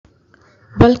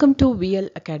Welcome to VL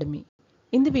Academy.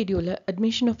 In the video,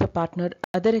 admission of a partner,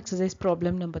 other exercise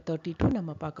problem number 32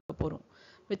 நம்ம பார்க்க போறோம்,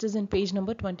 which is in page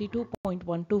number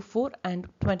 22.124 and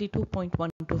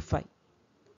 22.125.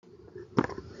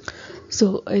 So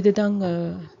இதுதான்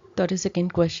 32nd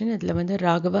question. இதில் வந்து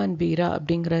Raghava and வீரா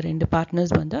அப்படிங்கிற ரெண்டு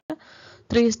partners வந்து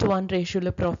 3:1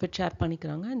 ரேஷியோவில் ப்ராஃபிட் ஷேர்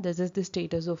பண்ணிக்கிறாங்க. And this is the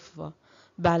status of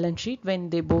balance sheet when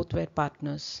they both were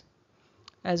partners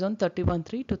as on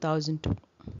 31/3/2002.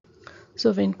 So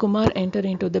when Kumar entered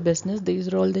into the business, these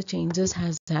are all the changes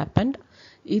has happened.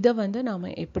 இதை வந்து நாம்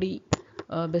எப்படி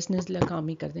பிஸ்னஸில்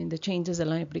காமிக்கிறது, இந்த changes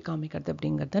எல்லாம் எப்படி காமிக்கிறது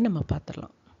அப்படிங்கிறத நம்ம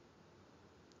பார்த்துடலாம்.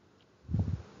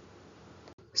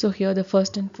 So here the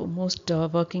first and foremost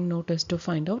working note is to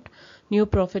find out new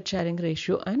profit sharing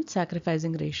ratio and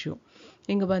sacrificing ratio.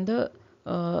 இங்கே வந்து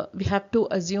we have to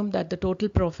assume that the total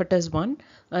profit is 1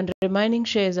 and remaining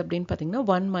shares அப்படின்னு பார்த்தீங்கன்னா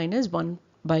 1 minus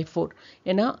 1/4.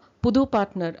 ஏன்னா புது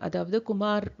partner அதாவது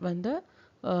குமார் வந்து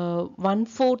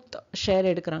 1/4 share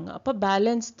எடுக்கிறாங்க. அப்போ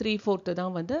பேலன்ஸ் 3/4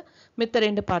 தான் வந்து மித்த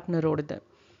ரெண்டு பார்ட்னரோடது.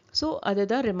 ஸோ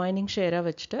அதுதான் ரிமைனிங் ஷேராக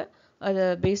வச்சுட்டு அதை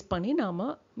பேஸ் பண்ணி நாம்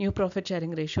நியூ ப்ராஃபிட்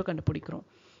ஷேரிங் ரேஷியோ கண்டுபிடிக்கிறோம்.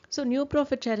 So new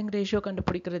profit sharing ratio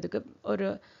கண்டுபிடிக்கிறதுக்கு ஒரு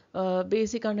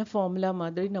பேசிக்கான ஃபார்முலா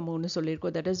மாதிரி நம்ம ஒன்று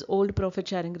சொல்லியிருக்கோம். That is old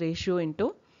profit sharing ratio into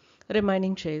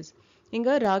remaining shares.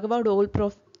 இங்கே ராகவாவோட ஓல்டு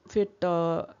ப்ராஃபிட்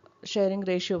sharing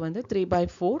ratio வந்து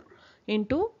 3/4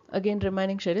 into again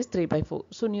remaining share is 3/4.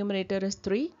 So numerator is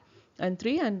 3 and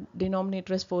 3 and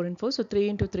denominator is 4 and 4. So 3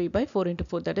 into 3/4 into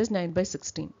 4, that is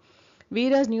 9/16.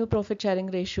 Whereas new profit sharing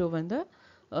ratio வந்து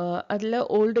அதில்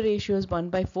old ratio is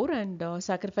 1/4 and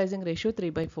sacrificing ratio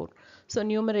 3/4. So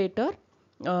numerator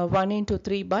 1 into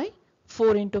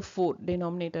 3/4 into 4,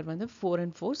 denominator வந்து 4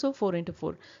 and 4. So 4 into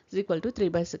 4 is equal to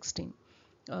 3/16.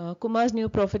 Kumar's new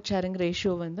profit sharing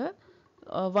ratio வந்து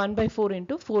 1/4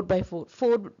 into 4/4.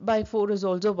 4/4 is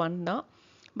also 1 தான்.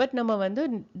 But நம்ம வந்து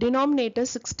denominator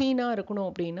 16 இருக்கணும்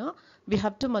அப்படின்னா we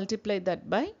have to multiply that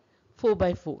by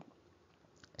 4/4.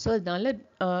 So அதனால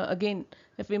again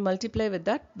if we multiply with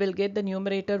that, we'll get the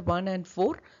numerator 1 and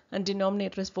 4 and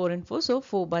denominator is 4 and 4. So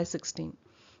 4/16.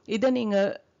 இதை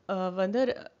நீங்கள் வந்து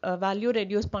value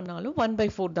reduce பண்ணாலும்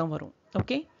 1/4 தான் வரும்.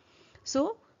 Okay. So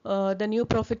the new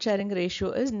profit sharing ratio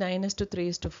is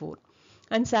 9:3:4.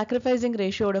 And sacrificing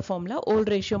ratio oda formula old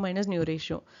ratio minus new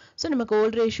ratio. So namakku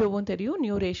old ratio won theriyum,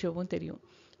 new ratio won theriyum.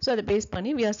 So adha base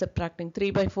panni we are subtracting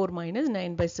 3/4 minus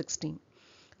 9/16.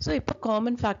 So ipo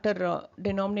common factor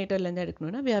denominator la irundha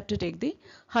edukanona we have to take the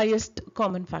highest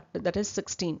common factor, that is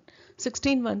 16.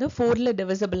 16 வந்து 4 ல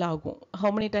divisible ஆகும்.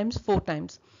 How many times? 4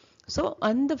 times. So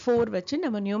அந்த 4 வச்சு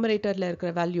நம்ம numerator ல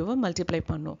இருக்கிற வேல்யூவை multiply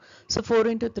பண்ணோம். So 4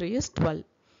 into 3 is 12.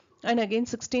 And again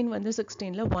 16 வந்து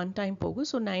 16 ல 1 time போகும்.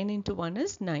 So 9 into 1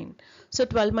 is 9. So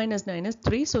 12 minus 9 is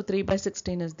 3. So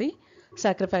 3/16 is the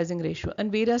sacrificing ratio. And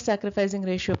Veera's sacrificing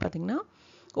ratio பார்த்தீங்கன்னா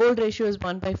old ratio is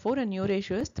 1/4 and new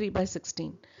ratio is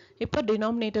 3/16. இப்போ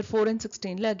denominator 4 and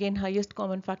 16 ல again highest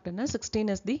common factor na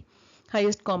 16 is the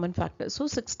highest common factor. So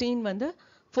 16 வந்து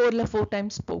 4 ல 4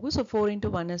 times போகும். So 4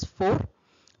 into 1 is 4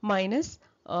 minus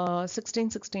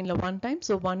 16 ல 1 time.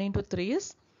 So 1 into 3 is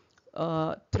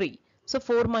 3. So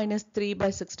 4 minus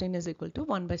 3/16 is equal to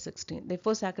 1/16.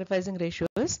 Therefore, sacrificing ratio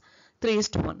is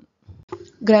 3:1.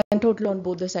 Grand total on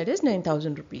both the sides is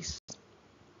 9,000 rupees.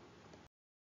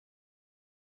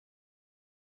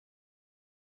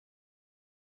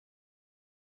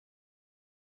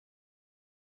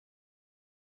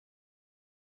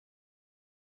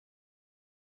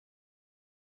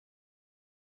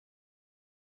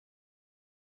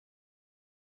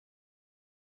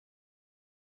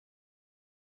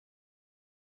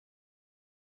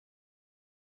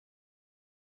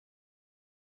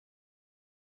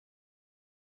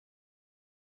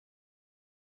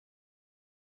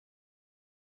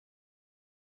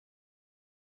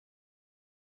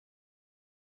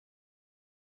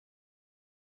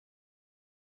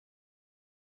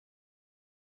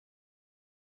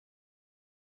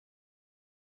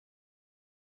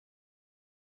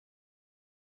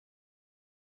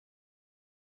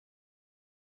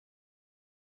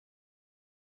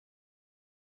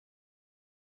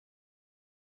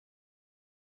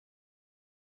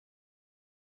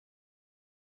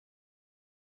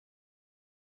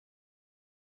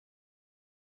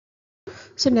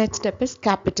 So next step is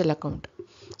capital account.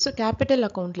 So capital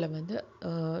account la வந்து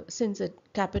since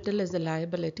capital is a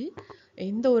liability,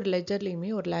 எந்த ஒரு லெஜர்லையுமே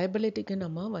ஒரு liabilityக்கு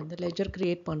நம்ம வந்து ledger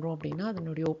create பண்ணுறோம் அப்படின்னா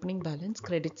அதனுடைய opening balance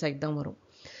credit side தான் வரும்.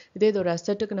 இதே இது ஒரு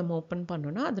அசட்டுக்கு நம்ம ஓப்பன்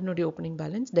பண்ணோம்னா அதனுடைய ஓப்பனிங்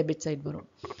பேலன்ஸ் டெபிட் சைட் வரும்.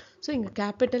 ஸோ இங்கே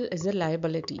கேபிட்டல் இஸ் a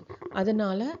liability.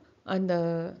 அதனால் அந்த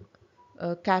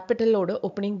கேபிட்டலோட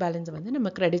ஓப்பனிங் பேலன்ஸ் வந்து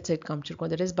நம்ம credit side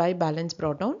காமிச்சிருக்கோம். That is by balance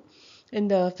brought down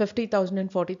இந்த 50,000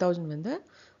 and 40,000 வந்து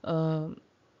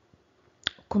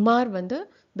குமார் வந்து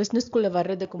பிஸ்னஸ்குள்ளே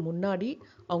வர்றதுக்கு முன்னாடி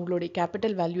அவங்களுடைய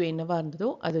கேபிட்டல் வேல்யூ என்னவா இருந்ததோ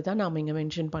அதுதான் நாம் இங்கே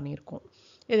மென்ஷன் பண்ணியிருக்கோம்.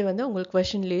 இது வந்து உங்களுக்கு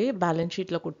கொஷின்லேயே பேலன்ஸ்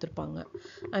ஷீட்டில் கொடுத்துருப்பாங்க.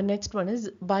 And next one is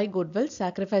by goodwill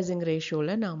sacrificing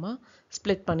ரேஷியோவில் நாம்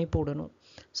ஸ்ப்ளிட் பண்ணி போடணும்.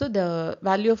 So the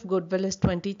value of goodwill is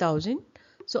 20,000.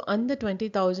 So அந்த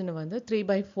 20,000 வந்து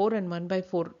 3/4 and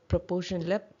 1/4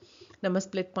 ப்ரொப்போர்ஷனில் நம்ம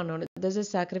ஸ்ப்ளிட் பண்ணணும். திஸ்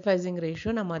இஸ் சாக்ரிஃபைசிங்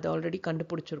ரேஷியோ, நம்ம அதை ஆல்ரெடி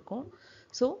கண்டுபிடிச்சிருக்கோம்.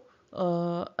 ஸோ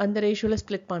அந்த ரேஷியோவில்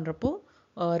ஸ்ப்ளிட் பண்ணுறப்போ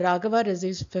Raghava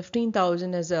receives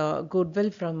 15,000 as a goodwill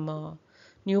from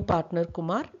new partner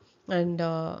Kumar, and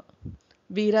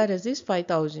Veera receives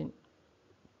 5,000.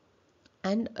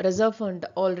 And reserve fund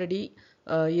already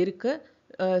irukku.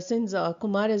 Since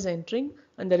Kumar is entering,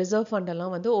 and the reserve fund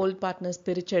எல்லாம் வந்து old partners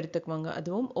பிரிச்சு எடுத்துக்குவாங்க.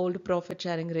 அதுவும் old profit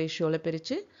sharing ratioல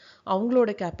பிரிச்சு அவங்களோட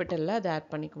கேபிட்டலில் அதை add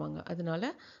பண்ணிக்குவாங்க. அதனால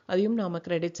அதையும் நாம்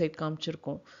கிரெடிட் சைட்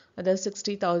காமிச்சிருக்கோம். அதாவது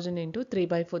 60,000 into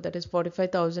 3/4, that is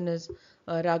 45,000 is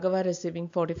Raghava receiving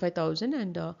 45,000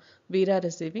 and Veera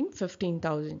receiving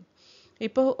 15,000.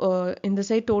 இப்போ இந்த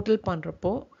சைட் டோட்டல்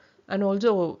பண்ணுறப்போ and also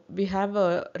we have a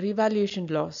revaluation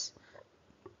loss.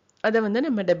 அதை வந்து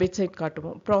நம்ம டெபிட் சைட்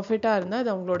காட்டுவோம். ப்ராஃபிட்டாக இருந்தால் அது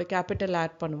அவங்களோட கேபிட்டல்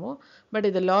ஆட் பண்ணுவோம். பட்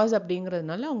இது லாஸ்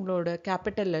அப்படிங்கிறதுனால அவங்களோட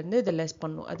கேபிட்டல்லேருந்து இதை லெஸ்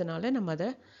பண்ணும். அதனால நம்ம அதை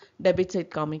டெபிட்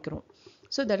சைட் காமிக்கிறோம்.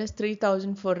 So that is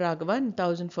 3,000 for Raghava and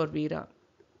 1,000 for Veera.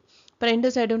 இப்போ ரெண்டு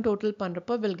சைடும் டோட்டல்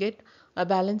பண்ணுறப்போ will get a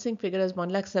balancing figure is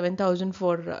 1,07,000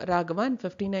 for Raghava and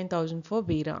 59,000 for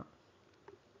Veera.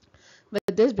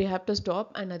 With this we have to stop,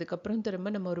 and அதுக்கப்புறம் திரும்ப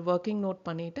நம்ம ஒரு ஒர்க்கிங் நோட்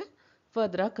பண்ணிவிட்டு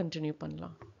ஃபர்தராக கண்டினியூ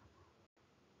பண்ணலாம்.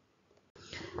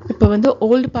 இப்போ வந்து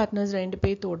ஓல்டு பார்ட்னர்ஸ் ரெண்டு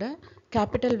பேர்த்தோட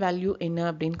கேபிட்டல் வேல்யூ என்ன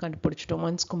அப்படின்னு கண்டுபிடிச்சிட்டோம்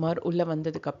ஒன்ஸ் குமார் உள்ளே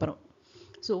வந்ததுக்கப்புறம்.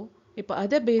 ஸோ இப்போ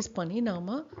அதை பேஸ் பண்ணி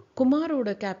நாம் குமாரோட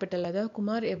கேபிட்டல், அதாவது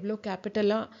குமார் எவ்வளோ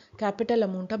கேபிட்டல்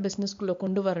அமௌண்ட்டாக பிஸ்னஸ்குள்ளே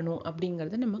கொண்டு வரணும்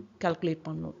அப்படிங்கிறத நம்ம கால்குலேட்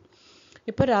பண்ணோம்.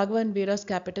 இப்போ Raghava and Veeras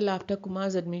capital after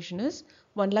Kumar's admission is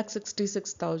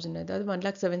 1,66,000. அதாவது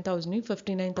 1,07,000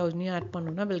 59,000 ஆட்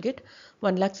பண்ணோம்னா வில் கெட்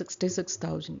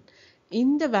 1,66,000.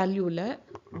 இந்த வேல்யூவில்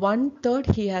 1/3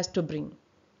 he has to bring.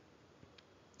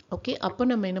 Okay, அப்போ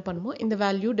நம்ம என்ன பண்ணுவோம், இந்த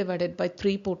வேல்யூ டிவைடட் பை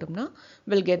 3 போட்டோம்னா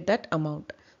will get that amount.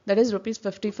 That is rupees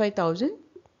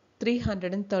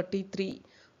 55,333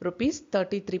 rupees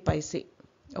 33 paise.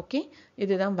 Okay,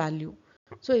 இதுதான் வேல்யூ.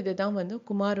 ஸோ இதுதான் வந்து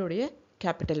குமாரோடைய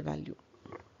capital value.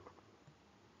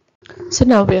 So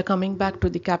now we are coming back to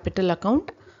the capital account.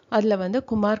 அதில் வந்து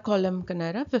குமார் காலம்க்கு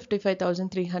நேராக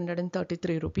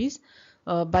 55,333 rupees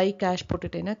by cash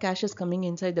போட்டுட்டேன்னா cash is coming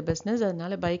inside the business,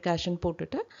 அதனால by கேஷ்ன்னு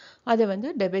போட்டுட்டு அதை வந்து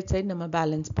டெபிட் சைட் நம்ம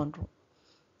பேலன்ஸ் பண்ணுறோம்.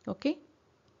 ஓகே,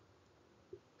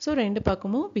 ஸோ ரெண்டு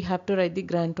பக்கமும் we have to write the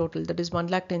grand total, that is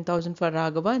 1,10,000 for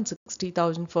Raghava and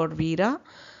 60,000 for Veera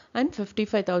and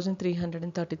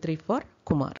 55,333 for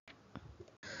Kumar.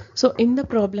 So இந்த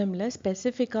ப்ராப்ளமில்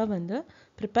ஸ்பெசிஃபிக்காக வந்து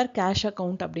ப்ரிப்பேர் கேஷ்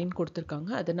அக்கௌண்ட் அப்படின்னு கொடுத்துருக்காங்க.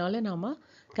 அதனால நாம்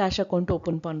கேஷ் அக்கௌண்ட்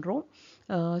ஓப்பன் பண்ணுறோம்.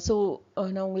 ஸோ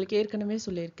நான் உங்களுக்கு ஏற்கனவே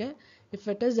சொல்லியிருக்கேன், if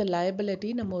it is a liability,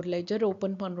 நம்ம ஒரு லெஜர்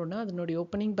ஓப்பன் பண்ணுறோன்னா அதனுடைய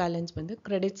ஓப்பனிங் பேலன்ஸ் வந்து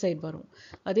கிரெடிட் சைட் வரும்.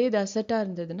 அதே இது அசட்டாக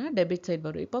இருந்ததுன்னா டெபிட் சைட்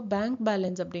வரும். இப்போ பேங்க்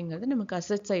பேலன்ஸ் அப்படிங்கிறது நமக்கு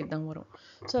அசட் சைட் தான் வரும்.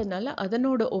 ஸோ அதனால்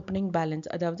அதனோட ஓப்பனிங் பேலன்ஸ்,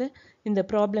 அதாவது இந்த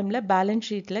ப்ராப்ளமில் பேலன்ஸ்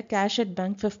ஷீட்டில் கேஷ் அட்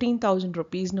பேங்க் 15,000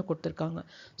 rupeesனு கொடுத்துருக்காங்க.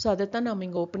 ஸோ அதை தான் நம்ம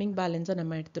இங்கே ஓப்பனிங் பேலன்ஸை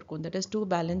நம்ம எடுத்திருக்கோம். That is 2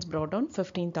 balance brought down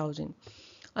 15,000.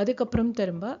 அதுக்கப்புறம்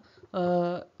திரும்ப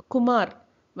குமார்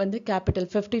வந்து capital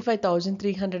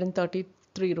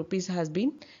 55,333 rupees has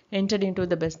been entered into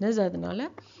the business. அதனால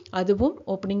அதுவும்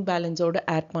ஓப்பனிங் பேலன்ஸோட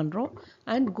ஆட் பண்ணுறோம்.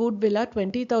 And குட்வில்லா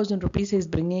 20,000 rupees is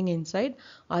bringing inside,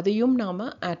 அதையும் நாம்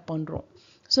ஆட் பண்ணுறோம்.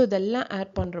 ஸோ இதெல்லாம்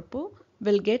ஆட் பண்ணுறப்போ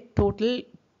will get total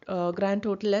grand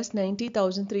total as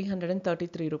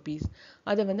 90,333 rupees.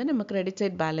 அதை வந்து நம்ம கிரெடிட்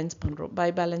சைட் பேலன்ஸ் பண்ணுறோம். By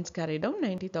balance carry down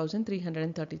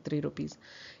 90,333 rupees.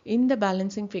 இந்த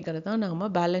பேலன்சிங் ஃபிகரை தான் நாம்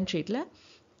பேலன்ஸ் ஷீட்டில்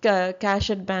cash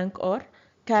at bank R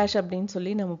cash அப்படின்னு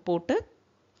சொல்லி நம்ம போட்டு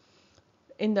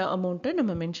இந்த அமௌண்ட்டை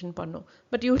நம்ம மென்ஷன் பண்ணோம்.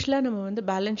 பட் யூஸ்வலாக நம்ம வந்து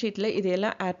பேலன்ஸ் ஷீட்டில்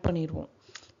இதையெல்லாம் ஆட் பண்ணிடுவோம்.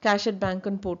 கேஷ் அட்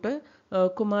பேங்க்குன்னு போட்டு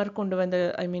குமார் கொண்டு வந்த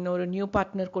ஒரு நியூ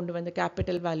பார்ட்னர் கொண்டு வந்த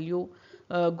கேபிட்டல் வேல்யூ,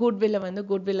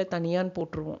 குட்வில்லை தனியான்னு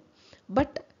போட்டுருவோம்.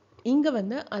 பட் இங்கே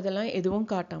வந்து அதெல்லாம் எதுவும்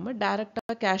காட்டாமல்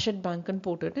டைரெக்டாக கேஷ் அட் பேங்க்குன்னு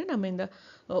போட்டுட்டு நம்ம இந்த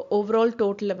ஓவரால்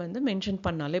டோட்டலை வந்து மென்ஷன்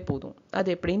பண்ணாலே போதும். அது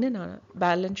எப்படின்னு நான்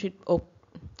பேலன்ஸ் ஷீட்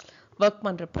ஒர்க்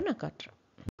பண்ணுறப்போ நான் காட்டுறேன்.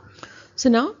 ஸோ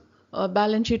நான்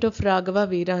balance sheet of Raghava,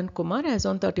 Veera and Kumar as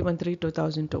on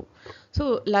 31/3/2002. So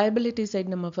liability side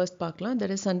நம்ம first பார்க்கலாம்.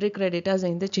 There is sundry creditors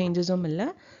எந்த சேஞ்சஸும் இல்லை.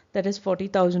 That is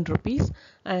 40,000 rupees.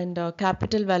 And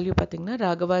capital value பார்த்தீங்கன்னா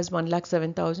Raghava is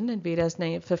 1,07,000 and Veera is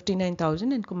 59,000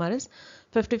 and Kumar is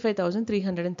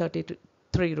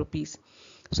 55,333 rupees.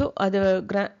 So the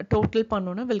total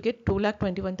pannona will get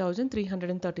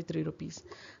 2,21,333 rupees.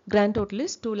 Grand total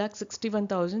is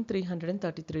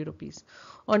 2,61,333 rupees.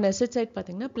 On asset side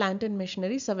pathina plant and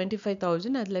machinery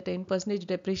 75,000 adla 10%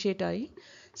 depreciate ஆகி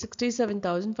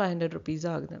 67,500 rupees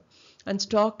ஆகுது. And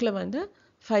stock la வந்து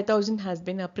 5,000 has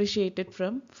been appreciated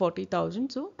from 40,000,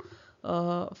 so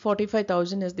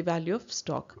 45,000 is the value of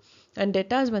stock. And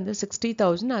debtors வந்து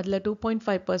 60,000 adla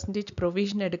 2.5%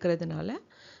 provision எடுக்கிறதுனால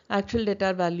actual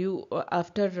debtor value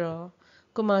after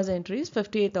Kumar's entry is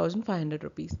 58,500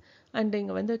 rupees. And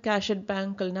இங்க வந்து cash at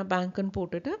bank இல்லனா பேங்க்னு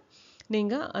போட்டுட்டு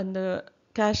நீங்க அந்த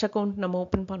கேஷ் அக்கௌண்ட் நம்ம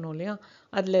ஓப்பன் பண்ணோம் இல்லையா,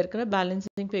 அதில் இருக்கிற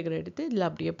பேலன்சிங் ஃபிகர் எடுத்து இதில்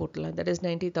அப்படியே போட்டலாம். That is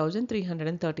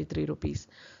 90,333 rupees.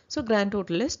 So grand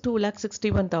total is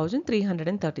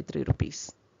 2,61,333 rupees.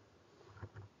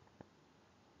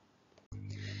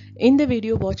 இந்த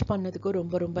வீடியோ வாட்ச் பண்ணதுக்கு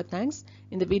ரொம்ப ரொம்ப தேங்க்ஸ்.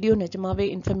 இந்த வீடியோ நிஜமாவே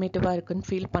இன்ஃபர்மேட்டிவாக இருக்குன்னு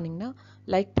ஃபீல் பண்ணிங்கன்னா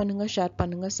லைக் பண்ணுங்கள், ஷேர்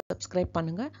பண்ணுங்கள், சப்ஸ்கிரைப்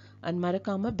பண்ணுங்கள் அண்ட்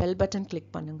மறக்காமல் பெல் பட்டன்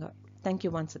கிளிக் பண்ணுங்கள்.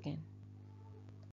 Thank you once again.